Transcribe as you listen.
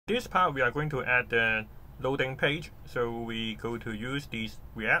this part we are going to add the loading page. So we go to use this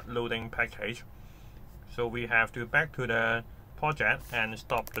React loading package. So we have to back to the project and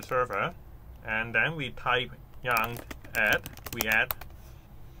stop the server, and then we type yarn add React,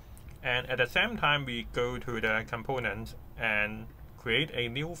 and at the same time we go to the components and create a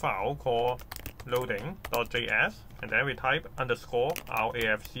new file called loading.js, and then we type underscore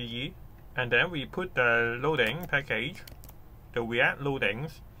RAFCE, and then we put the loading package, the React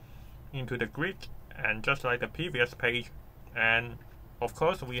loadings, into the grid, and just like the previous page. And of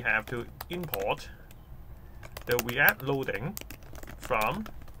course we have to import the React loading from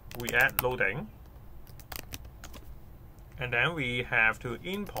React loading, and then we have to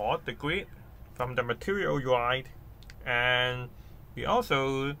import the grid from the material UI, and we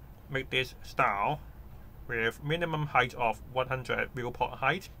also make this style with minimum height of 100 viewport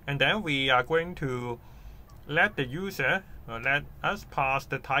height, and then we are going to let the user let us pass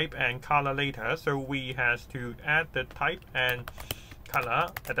the type and color later. So we have to add the type and color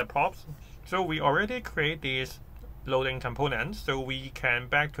at the props. So we already create this loading components, so we can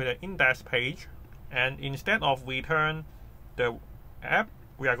back to the index page, and instead of return the app,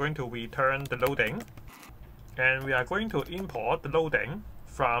 we are going to return the loading, and we are going to import the loading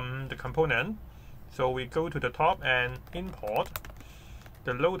from the component. So we go to the top and import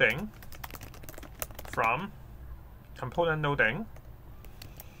the loading from component loading,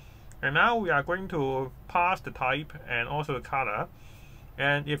 and now we are going to pass the type and also the color.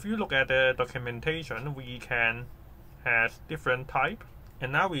 And if you look at the documentation, we can have different type,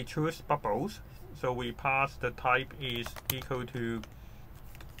 and now we choose bubbles. So we pass the type is equal to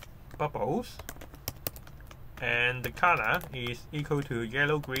bubbles, and the color is equal to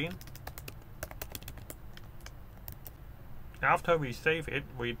yellow green. After we save it,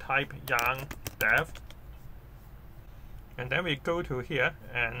 we type yarn dev, and then we go to here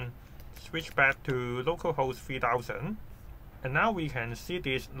and switch back to localhost 3000, and now we can see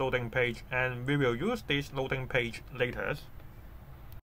this loading page, and we will use this loading page later.